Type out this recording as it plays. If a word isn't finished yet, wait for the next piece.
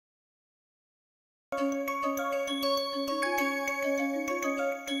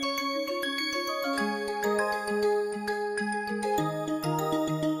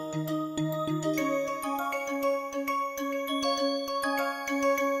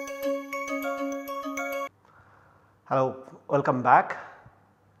Hello, welcome back.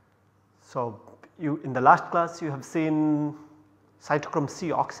 So, in the last class you have seen cytochrome C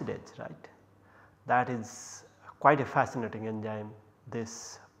oxidase, right. That is quite a fascinating enzyme,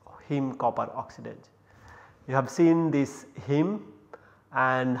 this Heme-copper oxidase. You have seen this heme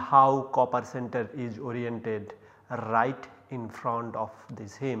and how copper center is oriented right in front of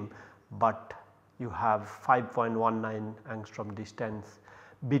this heme, but you have 5.19 angstrom distance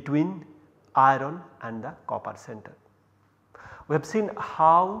between iron and the copper center. We have seen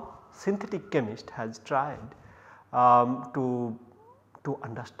how synthetic chemist has tried to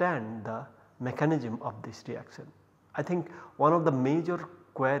understand the mechanism of this reaction. I think one of the major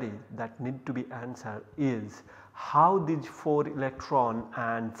queries that need to be answered is how this 4 electron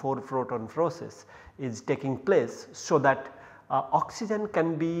and 4 proton process is taking place so that oxygen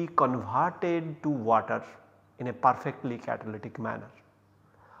can be converted to water in a perfectly catalytic manner.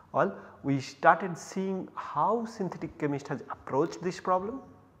 Well, we started seeing how synthetic chemist has approached this problem.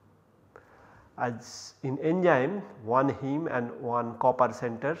 As in enzyme, one heme and one copper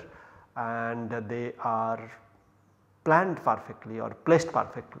center, and they are planned perfectly or placed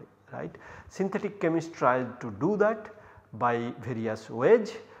perfectly, right. Synthetic chemist tried to do that by various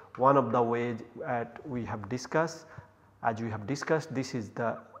ways. One of the ways that we have discussed, as we have discussed, this is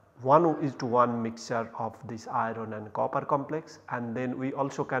the 1:1 mixture of this iron and copper complex, and then we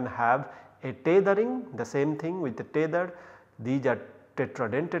also can have a tethering, the same thing with the tether. These are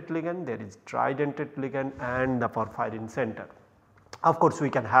tetradentate ligand, there is tridentate ligand and the porphyrin center. Of course, we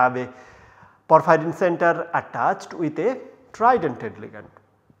can have a porphyrin center attached with a tridentate ligand.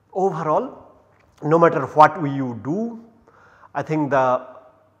 Overall, no matter what you do, I think the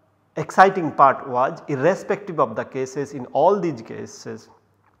exciting part was, irrespective of the cases, in all these cases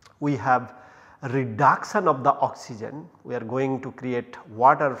we have reduction of the oxygen. We are going to create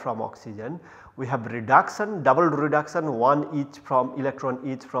water from oxygen. We have reduction, double reduction, one each from electron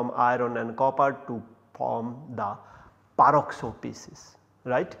each from iron and copper to form the peroxo pieces,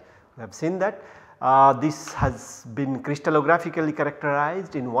 right. We have seen that. This has been crystallographically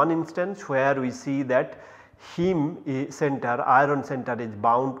characterized in one instance where we see that heme center, iron center is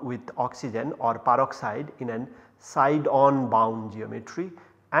bound with oxygen or peroxide in an side on bound geometry,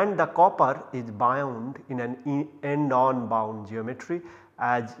 and the copper is bound in an end on bound geometry,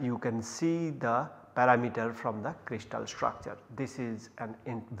 as you can see the parameter from the crystal structure. This is a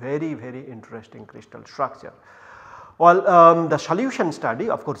very interesting crystal structure. Well, the solution study,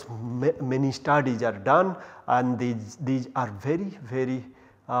 of course many studies are done, and these are very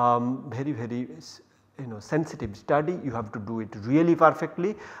sensitive study. You have to do it really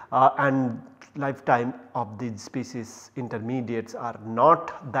perfectly, and lifetime of these species intermediates are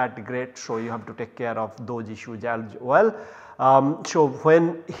not that great. So, you have to take care of those issues as well. So,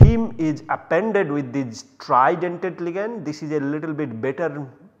 when heme is appended with this tridentate ligand, this is a little bit better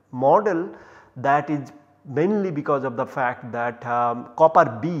model, that is mainly because of the fact that copper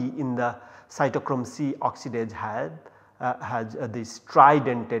B in the cytochrome C oxidase has this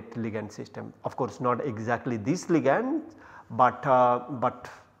tridentate ligand system. Of course, not exactly this ligand, but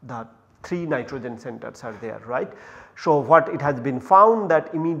the 3 nitrogen centers are there, right. So, what it has been found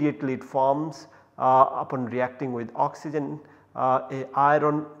that immediately it forms upon reacting with oxygen a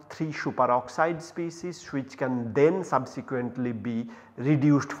iron 3 superoxide species, which can then subsequently be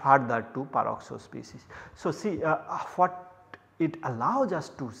reduced further to peroxo species. So, see what it allows us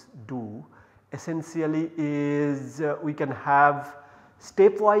to do essentially is we can have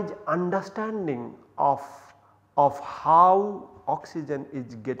stepwise understanding of how oxygen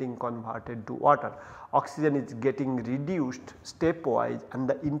is getting converted to water. Oxygen is getting reduced stepwise, and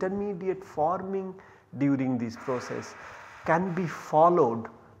the intermediate forming during this process can be followed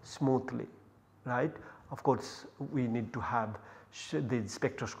smoothly, right. Of course, we need to have the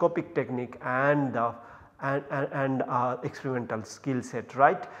spectroscopic technique and experimental skill set,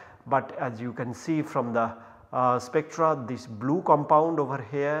 right. But as you can see from the spectra, this blue compound over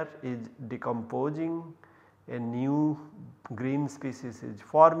here is decomposing, a new green species is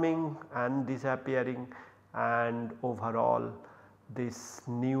forming and disappearing, and overall this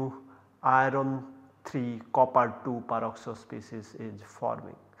new iron 3 copper 2 peroxo species is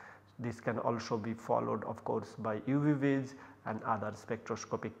forming. This can also be followed, of course, by UV-Vis and other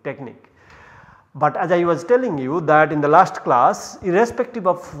spectroscopic technique. But as I was telling you that in the last class, irrespective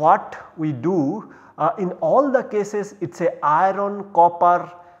of what we do, in all the cases it is a iron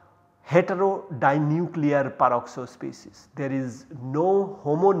copper heterodinuclear peroxo species. There is no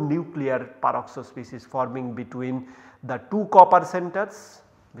homonuclear peroxo species forming between the 2 copper centers,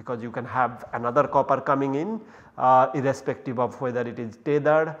 because you can have another copper coming in irrespective of whether it is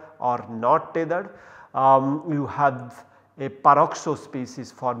tethered or not tethered. you have a peroxo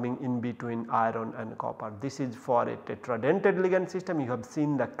species forming in between iron and copper. This is for a tetradentate ligand system. You have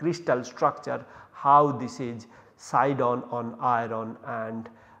seen the crystal structure, how this is side on iron and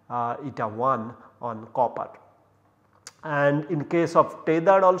eta 1 on copper. And in case of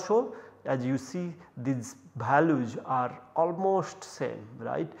tethered also, as you see, these values are almost same,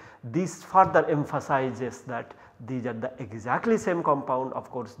 right. This further emphasizes that these are the exactly same compound.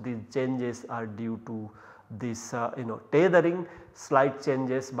 Of course, these changes are due to this tethering, slight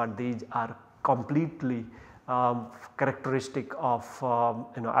changes, but these are completely characteristic of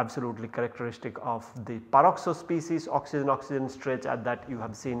absolutely characteristic of the peroxo species oxygen stretch that you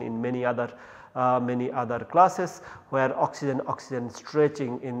have seen in many other classes, where oxygen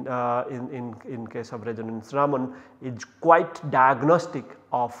stretching in case of resonance Raman is quite diagnostic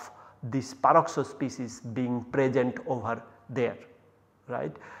of this peroxo species being present over there,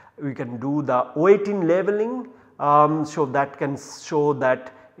 right. We can do the weighting leveling, so that can show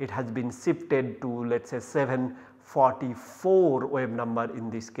that it has been shifted to let us say 744 wave number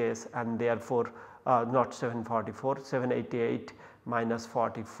in this case, and therefore not 744, 788 minus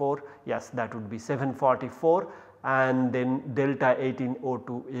 44, yes, that would be 744, and then delta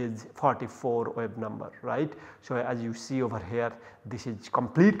 18O2 is 44 wave number, right. So, as you see over here, this is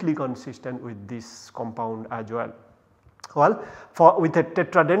completely consistent with this compound as well. Well, with a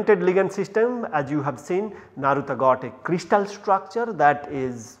tetradentate ligand system, as you have seen, Naruto got a crystal structure, that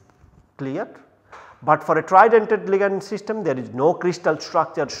is clear. But for a tridentate ligand system, there is no crystal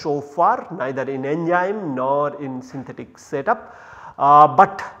structure so far, neither in enzyme nor in synthetic setup.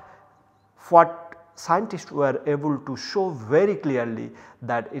 But what scientists were able to show very clearly,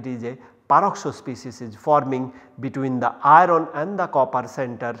 that it is a peroxo species is forming between the iron and the copper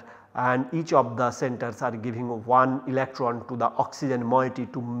center, and each of the centers are giving one electron to the oxygen moiety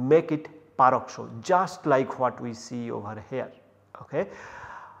to make it peroxo, just like what we see over here. Okay.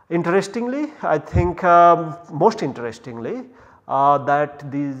 Interestingly, I think most interestingly, that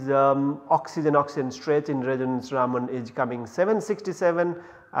this oxygen stretch in resonance Raman is coming 767,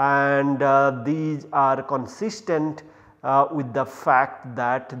 and these are consistent with the fact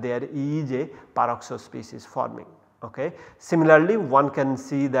that there is a peroxo species forming. Okay. Similarly, one can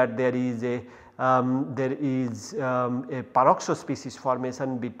see that there is a peroxo species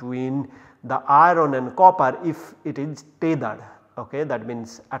formation between the iron and copper if it is tethered. Okay. That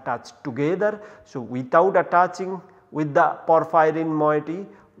means attached together. So, without attaching with the porphyrin moiety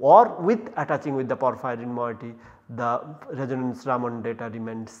or with attaching with the porphyrin moiety, the resonance Raman data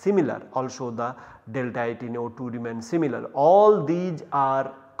remains similar. Also, the delta 18O2 remains similar. All these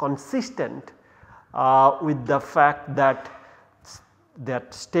are consistent with the fact that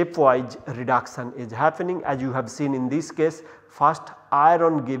stepwise reduction is happening. As you have seen in this case, first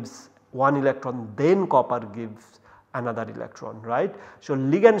iron gives one electron, then copper gives another electron, right. So,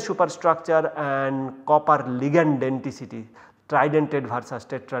 ligand superstructure and copper ligand denticity, tridentate versus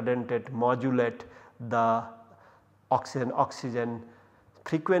tetradentate, modulate the oxygen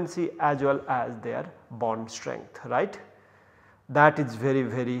frequency as well as their bond strength, right. That is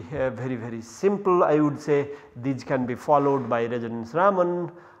very simple. I would say these can be followed by resonance Raman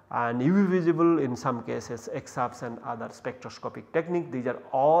and UV visible, in some cases XRFs and other spectroscopic technique. These are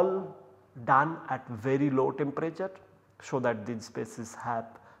all done at very low temperature, so that these species have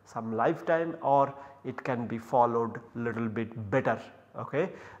some lifetime, or it can be followed little bit better. Okay.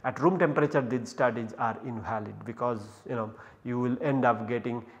 At room temperature, these studies are invalid, because you will end up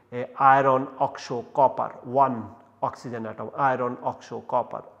getting a iron-oxo-copper, one oxygen atom,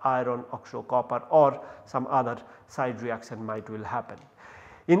 iron-oxo-copper, or some other side reaction will happen.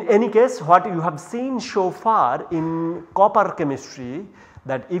 In any case, what you have seen so far in copper chemistry,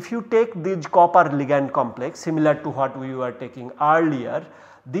 that if you take this copper ligand complex similar to what we were taking earlier,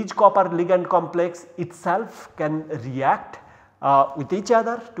 this copper ligand complex itself can react with each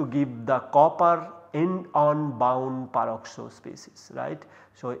other to give the copper end-on bound peroxo species, right.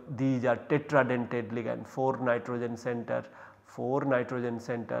 So, these are tetradentate ligand, 4 nitrogen center, 4 nitrogen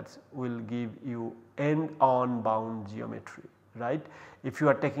centers will give you end-on bound geometry, right. If you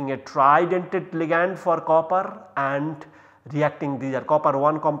are taking a tridentate ligand for copper and reacting, these are copper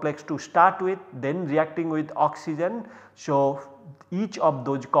 1 complex to start with, then reacting with oxygen. So, each of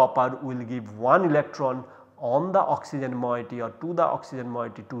those copper will give one electron on the oxygen moiety or to the oxygen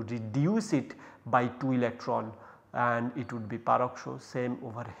moiety to reduce it by 2 electron, and it would be peroxo. Same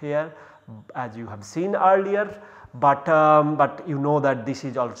over here as you have seen earlier, but you know that this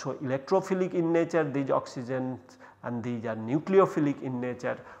is also electrophilic in nature, these oxygens, and these are nucleophilic in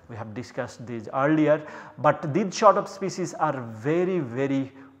nature. We have discussed these earlier, but these sort of species are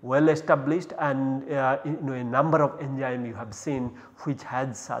very well established, and a number of enzyme you have seen which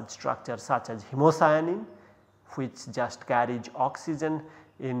has such structure, such as hemocyanin, which just carries oxygen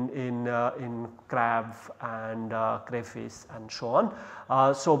in crab and crayfish and so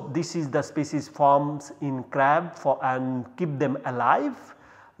on. So, this is the species forms in crab and keep them alive.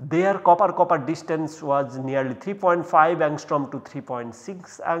 Their copper distance was nearly 3.5 angstrom to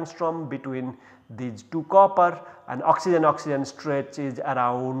 3.6 angstrom between these two copper, and oxygen stretch is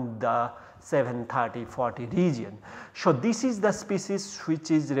around the 730-40 region. So, this is the species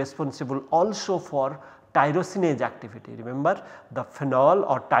which is responsible also for tyrosinase activity. Remember, the phenol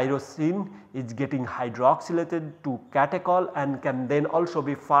or tyrosine is getting hydroxylated to catechol and can then also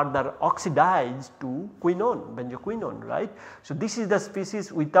be further oxidized to quinone, benzoquinone, right. So, this is the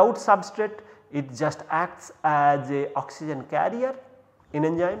species without substrate, it just acts as a oxygen carrier in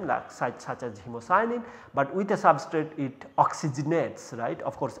enzyme like such as hemocyanin, but with a substrate it oxygenates, right.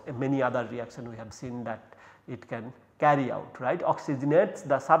 Of course, many other reaction we have seen that it can carry out, right, oxygenates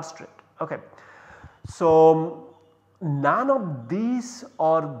the substrate. Okay. So, none of these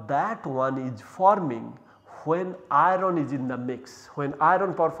or that one is forming when iron is in the mix. When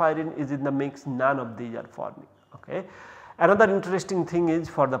iron porphyrin is in the mix, none of these are forming. Okay. Another interesting thing is,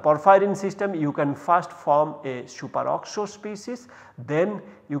 for the porphyrin system you can first form a superoxo species, then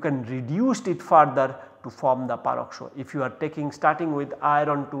you can reduce it further to form the peroxo. If you are starting with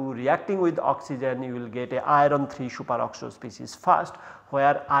iron 2 reacting with oxygen, you will get a iron 3 superoxo species first,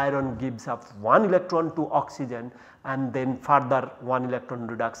 where iron gives up 1 electron to oxygen and then further 1 electron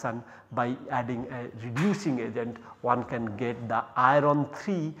reduction by adding a reducing agent, one can get the iron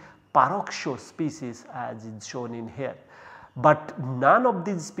 3 peroxo species as is shown in here. But none of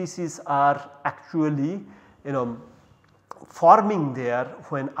these species are actually forming there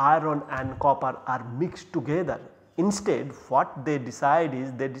when iron and copper are mixed together. Instead, what they decide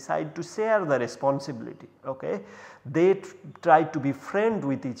is they decide to share the responsibility. Okay. They try to be friend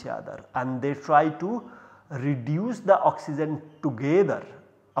with each other and they try to reduce the oxygen together.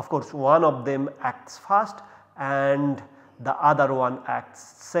 Of course, one of them acts first and the other one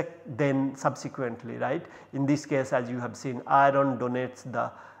acts then subsequently, right. In this case, as you have seen, iron donates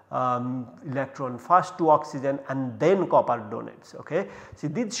the electron first to oxygen and then copper donates. Okay. See,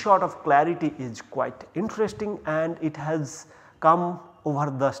 this sort of clarity is quite interesting and it has come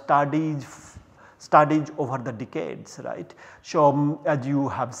over the studies over the decades, right. So, as you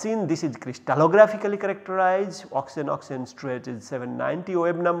have seen, this is crystallographically characterized, oxygen stretch is 790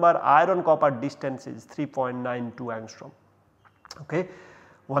 wave number, iron copper distance is 3.92 angstrom. Okay.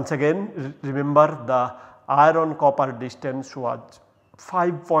 Once again, remember the iron copper distance was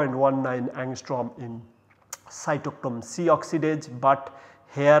 5.19 angstrom in cytochrome C oxidase, but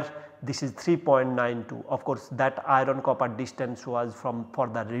here this is 3.92. Of course, that iron copper distance was for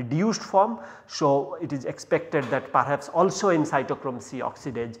the reduced form. So, it is expected that perhaps also in cytochrome C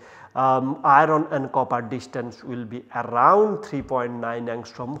oxidase iron and copper distance will be around 3.9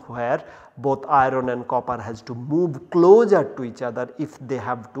 angstrom, where both iron and copper has to move closer to each other if they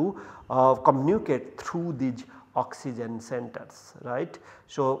have to communicate through these oxygen centers, right.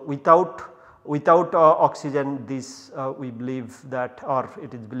 So, without oxygen, this we believe that, or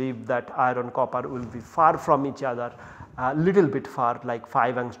it is believed that iron copper will be far from each other, little bit far, like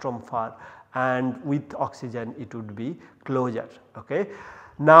 5 angstrom far, and with oxygen it would be closer. Okay.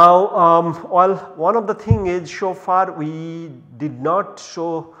 Now, one of the thing is, so far we did not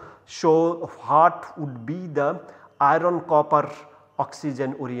show what would be the iron copper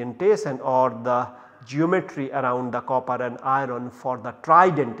oxygen orientation or the geometry around the copper and iron for the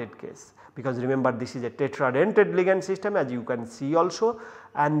tridentate case, because remember this is a tetradentate ligand system, as you can see also,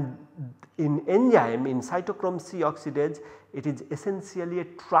 and in enzyme in cytochrome C oxidase it is essentially a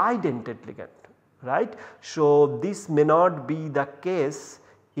tridentate ligand, right. So, this may not be the case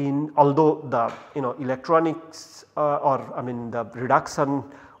in, although the electronics the reduction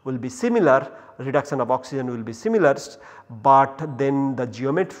will be similar, reduction of oxygen will be similar, but then the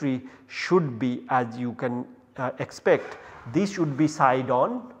geometry should be, as you can expect, this should be side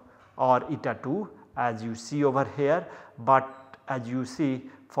on or eta 2 as you see over here, but as you see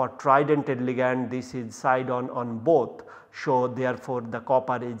for tridentate ligand this is side on both. So, therefore, the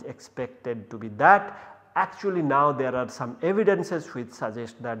copper is expected to be that. Actually, now there are some evidences which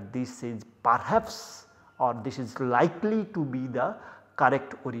suggest that this is perhaps, or this is likely to be the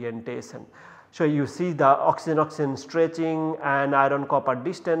correct orientation. So, you see the oxygen stretching and iron copper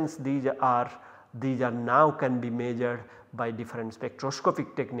distance, these are now can be measured by different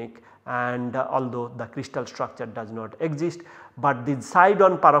spectroscopic technique, and although the crystal structure does not exist, but the side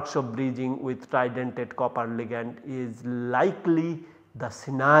on peroxo bridging with tridentate copper ligand is likely the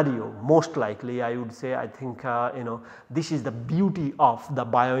scenario. Most likely I would say, I think this is the beauty of the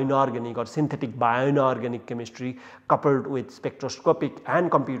bioinorganic or synthetic bioinorganic chemistry coupled with spectroscopic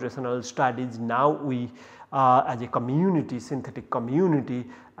and computational studies. Now we as a community, synthetic community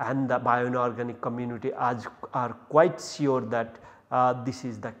and the bioinorganic community are quite sure that this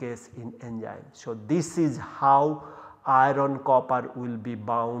is the case in enzyme. So, this is how iron copper will be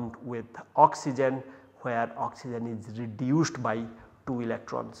bound with oxygen, where oxygen is reduced by 2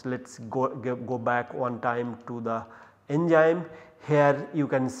 electrons. Let us go back one time to the enzyme. Here you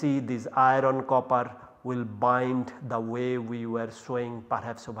can see this iron copper will bind the way we were showing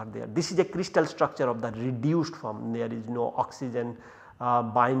perhaps over there. This is a crystal structure of the reduced form. There is no oxygen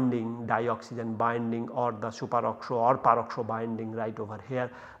binding, dioxygen binding or the superoxo or peroxo binding right over here.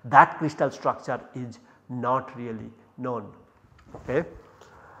 That crystal structure is not really known. Okay.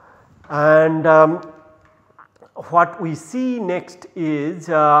 And what we see next is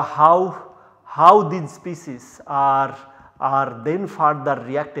how these species are then further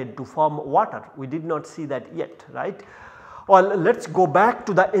reacted to form water. We did not see that yet, right. Well, let us go back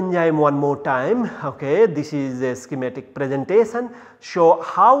to the enzyme one more time. Okay. This is a schematic presentation, show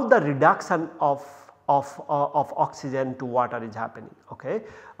how the reduction of oxygen to water is happening. Okay.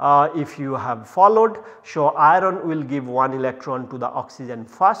 If you have followed, show iron will give 1 electron to the oxygen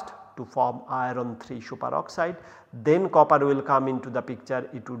first to form iron 3 superoxide, then copper will come into the picture,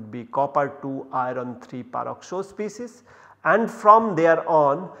 it would be copper 2 iron 3 peroxo species, and from there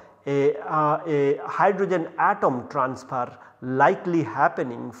on a hydrogen atom transfer likely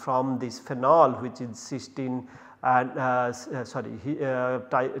happening from this phenol, which is cysteine and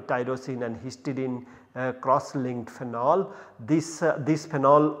tyrosine and histidine cross-linked phenol. This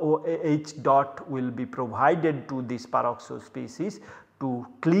phenol OH dot will be provided to this peroxo species to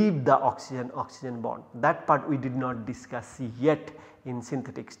cleave the oxygen bond. That part we did not discuss yet in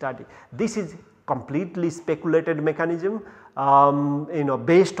synthetic study. This is completely speculated mechanism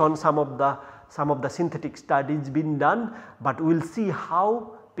based on some of the synthetic studies been done, but we will see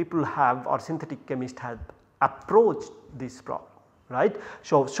how people have or synthetic chemists have approached this problem, right.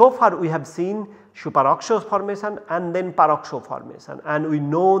 So far we have seen superoxo formation and then peroxo formation, and we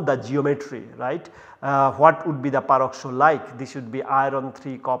know the geometry, right. What would be the peroxo like? This should be iron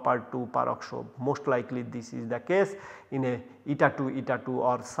 3 copper 2 peroxo. Most likely this is the case in a eta 2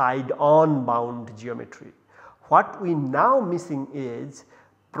 or side on bound geometry. What we now missing is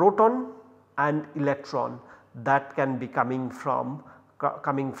proton and electron that can be coming from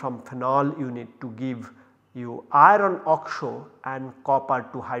phenol unit to give you iron-oxo and copper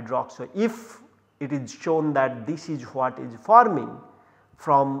 2 hydroxo. If it is shown that this is what is forming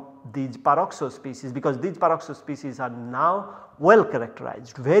from these peroxo species, because these peroxo species are now well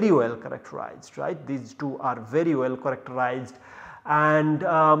characterized, very well characterized, right. These two are very well characterized, and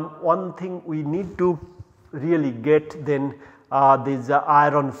one thing we need to really get then this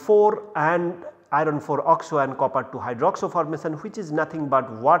iron 4 and iron 4 oxo and copper 2 hydroxo formation, which is nothing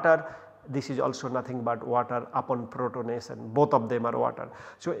but water. This is also nothing but water upon protonation, both of them are water.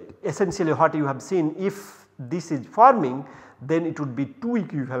 So, essentially what you have seen, if this is forming, then it would be 2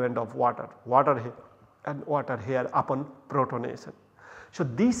 equivalent of water here and water here upon protonation. So,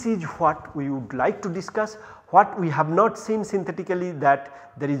 this is what we would like to discuss. What we have not seen synthetically,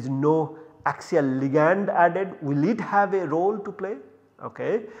 that there is no axial ligand added. Will it have a role to play?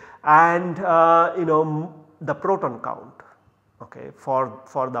 Okay. And the proton count. Okay.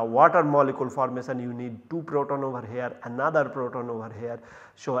 For the water molecule formation you need 2 proton over here, another proton over here.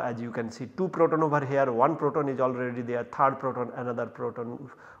 So, as you can see 2 proton over here, 1 proton is already there, 3rd proton, another proton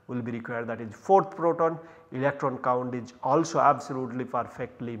will be required, that is 4th proton. Electron count is also absolutely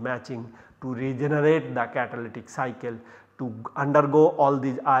perfectly matching to regenerate the catalytic cycle, to undergo all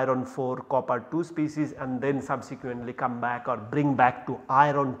these iron 4 copper 2 species and then subsequently come back or bring back to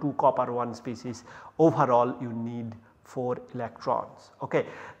iron 2 copper 1 species. Overall you need 4 electrons. Okay.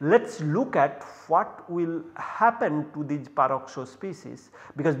 Let us look at what will happen to these peroxo species,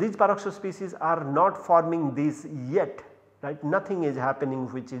 because these peroxo species are not forming this yet, right. Nothing is happening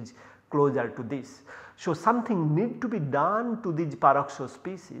which is closer to this. So, something need to be done to these peroxo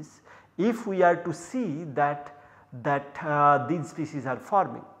species if we are to see that these species are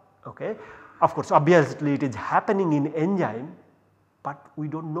forming. Okay. Of course, obviously it is happening in enzyme, but we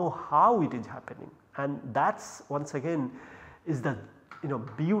do not know how it is happening, and that is once again is the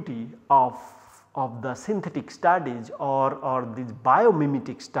beauty of the synthetic studies or these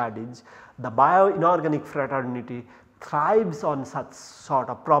biomimetic studies. The bioinorganic fraternity thrives on such sort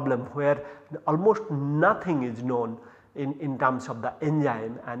of problem where almost nothing is known in terms of the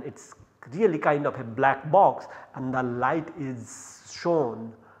enzyme, and it is really kind of a black box and the light is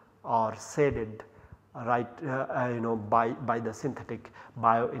shown or shaded right by the synthetic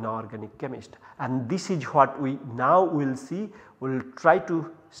bioinorganic chemist. And this is what we now will see. We will try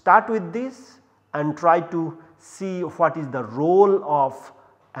to start with this and try to see what is the role of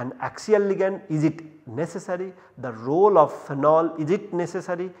an axial ligand, is it necessary, the role of phenol, is it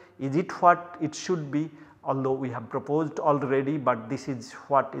necessary, is it what it should be, although we have proposed already, but this is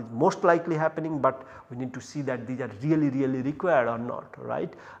what is most likely happening, but we need to see that these are really required or not,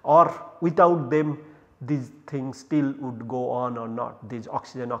 right, or without them these things still would go on or not, this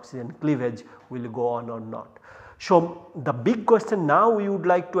oxygen cleavage will go on or not. So, the big question now we would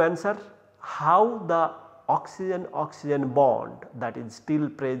like to answer, how the oxygen bond that is still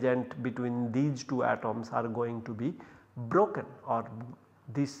present between these two atoms are going to be broken, or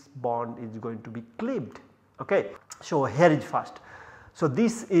this bond is going to be cleaved. Okay. So, here is first. So,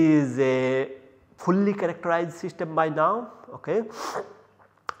 this is a fully characterized system by now, okay,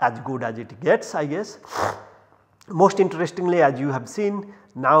 as good as it gets, I guess. Most interestingly, as you have seen,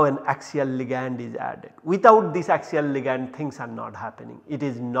 now an axial ligand is added. Without this axial ligand things are not happening. It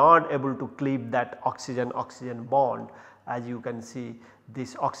is not able to cleave that oxygen bond, as you can see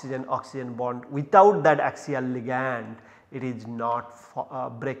this oxygen bond, without that axial ligand it is not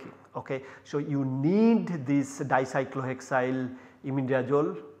breaking. Okay. So, you need this dicyclohexyl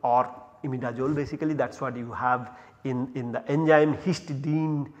imidazole or imidazole, basically that is what you have in the enzyme.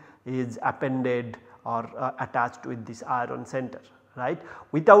 Histidine is appended or attached with this iron center, right.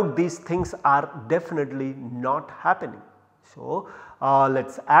 Without these things are definitely not happening. So, let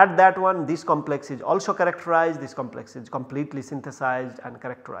us add that one. This complex is also characterized, this complex is completely synthesized and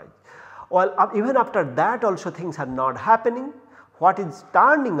characterized. Well, even after that also things are not happening. What is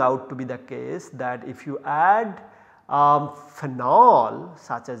turning out to be the case, that if you add phenol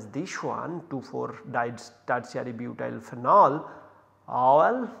such as this one, 2,4-tertiary butyl phenol,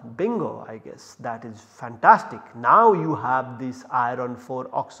 well, bingo, I guess that is fantastic. Now you have this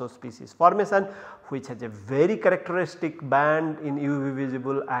iron-4-oxo species formation, which has a very characteristic band in UV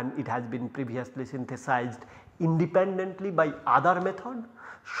visible, and it has been previously synthesized independently by other method.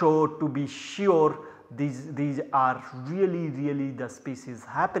 So, to be sure these are really the species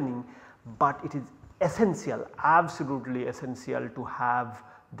happening, but it is essential, absolutely essential to have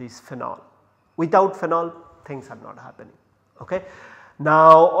this phenol. Without phenol things are not happening. Okay.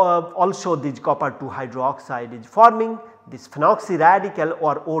 Now, also this copper 2 hydroxide is forming, this phenoxy radical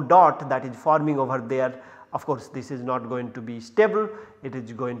or O dot that is forming over there. Of course, this is not going to be stable, it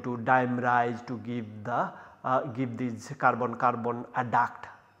is going to dimerize to give the give this carbon-carbon adduct.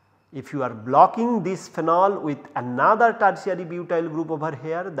 If you are blocking this phenol with another tertiary butyl group over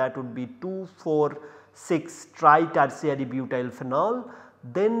here, that would be 2,4,6 tri-tertiary butyl phenol,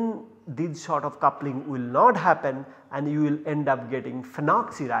 then this sort of coupling will not happen and you will end up getting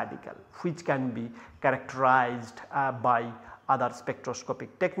phenoxy radical, which can be characterized by other spectroscopic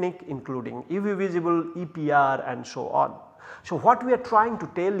technique including UV visible, EPR and so on. So, what we are trying to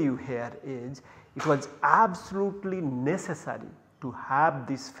tell you here is it was absolutely necessary to have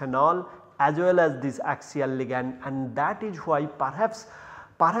this phenol as well as this axial ligand, and that is why perhaps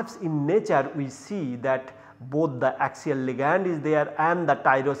in nature we see that both the axial ligand is there and the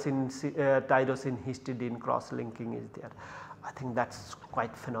tyrosine histidine cross linking is there. I think that is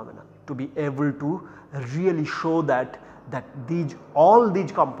quite phenomenal to be able to really show that all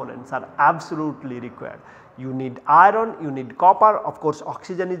these components are absolutely required. You need iron, you need copper, of course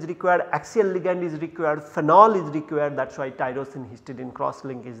oxygen is required, axial ligand is required, phenol is required, that is why tyrosine histidine cross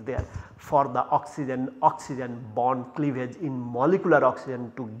link is there for the oxygen bond cleavage in molecular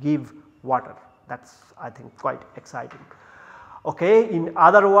oxygen to give water. That is, I think, quite exciting. Okay. In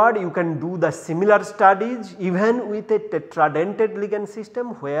other words, you can do the similar studies even with a tetradentate ligand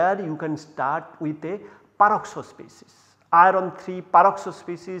system, where you can start with a peroxo species, iron 3 peroxo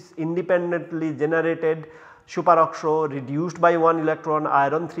species independently generated, superoxo reduced by 1 electron,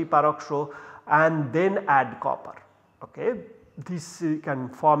 iron 3 peroxo, and then add copper. Okay. This can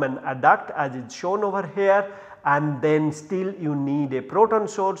form an adduct as is shown over here, and then still you need a proton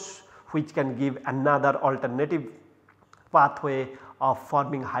source which can give another alternative pathway of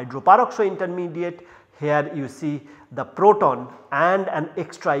forming hydroperoxo intermediate. Here you see the proton and an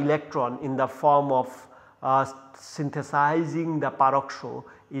extra electron in the form of synthesizing the peroxo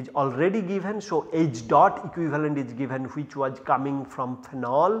is already given. So, H dot equivalent is given, which was coming from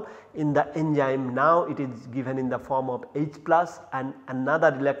phenol in the enzyme. Now it is given in the form of H plus and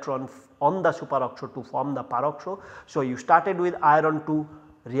another electron on the superoxo to form the peroxo. So, you started with iron 2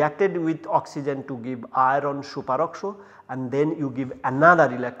 reacted with oxygen to give iron superoxo, and then you give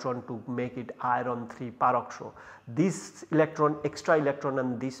another electron to make it iron 3 peroxo. This electron, extra electron,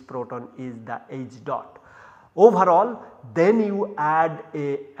 and this proton is the H dot. Overall, then you add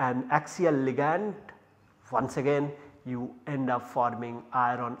an axial ligand, once again you end up forming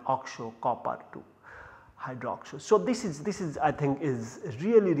iron-oxo-copper 2 hydroxo. So, this is I think is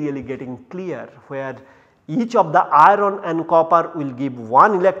really getting clear, where each of the iron and copper will give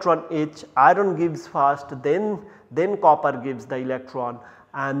one electron each. Iron gives first, then copper gives the electron,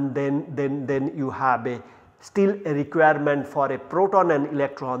 and then you have still a requirement for a proton and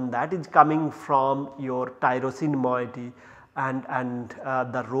electron that is coming from your tyrosine moiety, and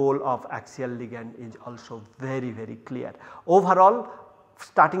the role of axial ligand is also very clear. Overall,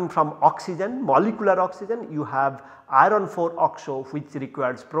 starting from oxygen, molecular oxygen, you have iron 4 oxo which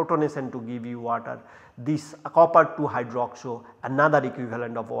requires protonation to give you water. This copper 2 hydroxo, another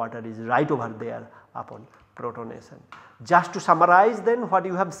equivalent of water, is right over there upon protonation. Just to summarize then what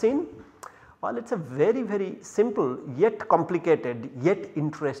you have seen, well, it is a very simple yet complicated yet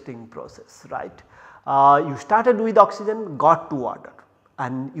interesting process, right. You started with oxygen, got to water,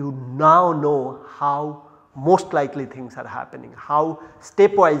 and you now know how most likely things are happening, how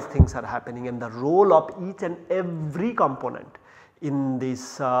stepwise things are happening, and the role of each and every component in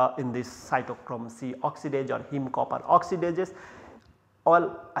this cytochrome C oxidase or heme-copper oxidases.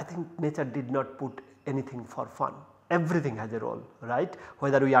 All, I think nature did not put anything for fun, everything has a role, right.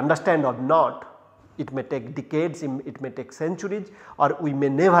 Whether we understand or not, it may take decades, it may take centuries, or we may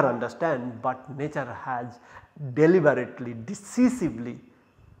never understand, but nature has deliberately, decisively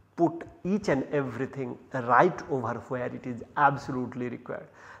put each and everything right over where it is absolutely required.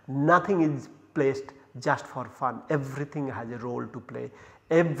 Nothing is placed just for fun, everything has a role to play,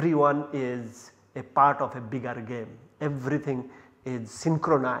 everyone is a part of a bigger game, everything is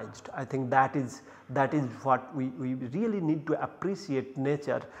synchronized. I think that is what we really need to appreciate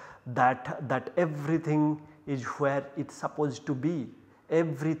nature, that everything is where it is supposed to be,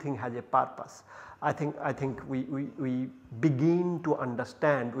 everything has a purpose. I think we begin to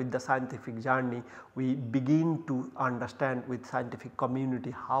understand with the scientific journey, we begin to understand with scientific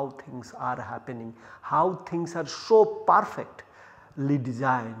community how things are happening, how things are so perfectly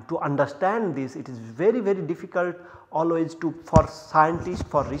designed. To understand this, it is very difficult always for scientists,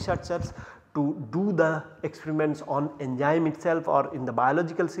 for researchers to do the experiments on enzyme itself or in the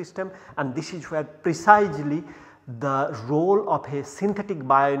biological system, and this is where precisely the role of a synthetic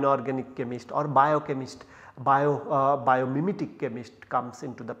bioinorganic chemist or biochemist, biomimetic chemist comes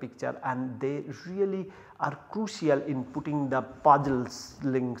into the picture, and they really are crucial in putting the puzzles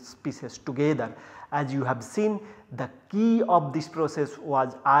links pieces together. As you have seen, the key of this process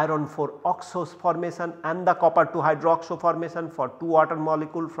was iron 4 oxo formation and the copper 2 hydroxo formation for 2 water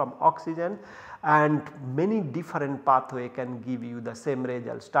molecule from oxygen, and many different pathway can give you the same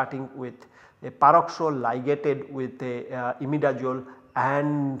result, starting with a peroxo ligated with a imidazole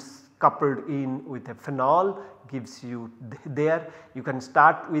and coupled in with a phenol gives you there. You can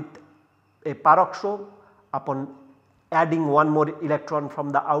start with a peroxo, upon adding one more electron from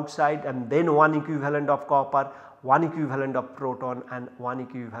the outside, and then one equivalent of copper, one equivalent of proton, and one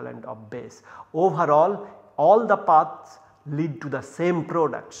equivalent of base. Overall, all the paths lead to the same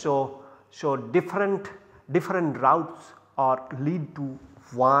product. So different routes or lead to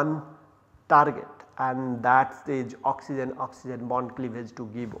one target, and that is oxygen bond cleavage to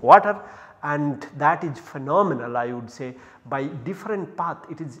give water, and that is phenomenal. I would say by different path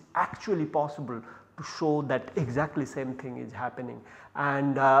it is actually possible to show that exactly same thing is happening,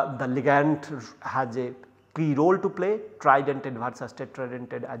 and the ligand has a key role to play, tridentate versus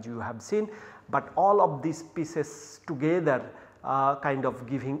tetradentate as you have seen, but all of these pieces together kind of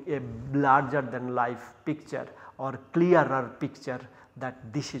giving a larger than life picture or clearer picture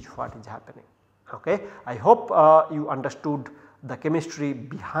that this is what is happening. Okay. I hope you understood the chemistry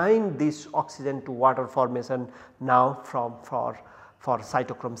behind this oxygen to water formation now for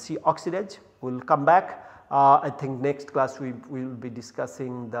cytochrome C oxidase. We will come back. I think next class we will be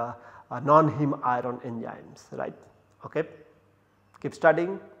discussing the non-heme iron enzymes, right. Okay. Keep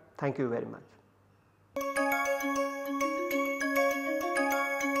studying. Thank you very much.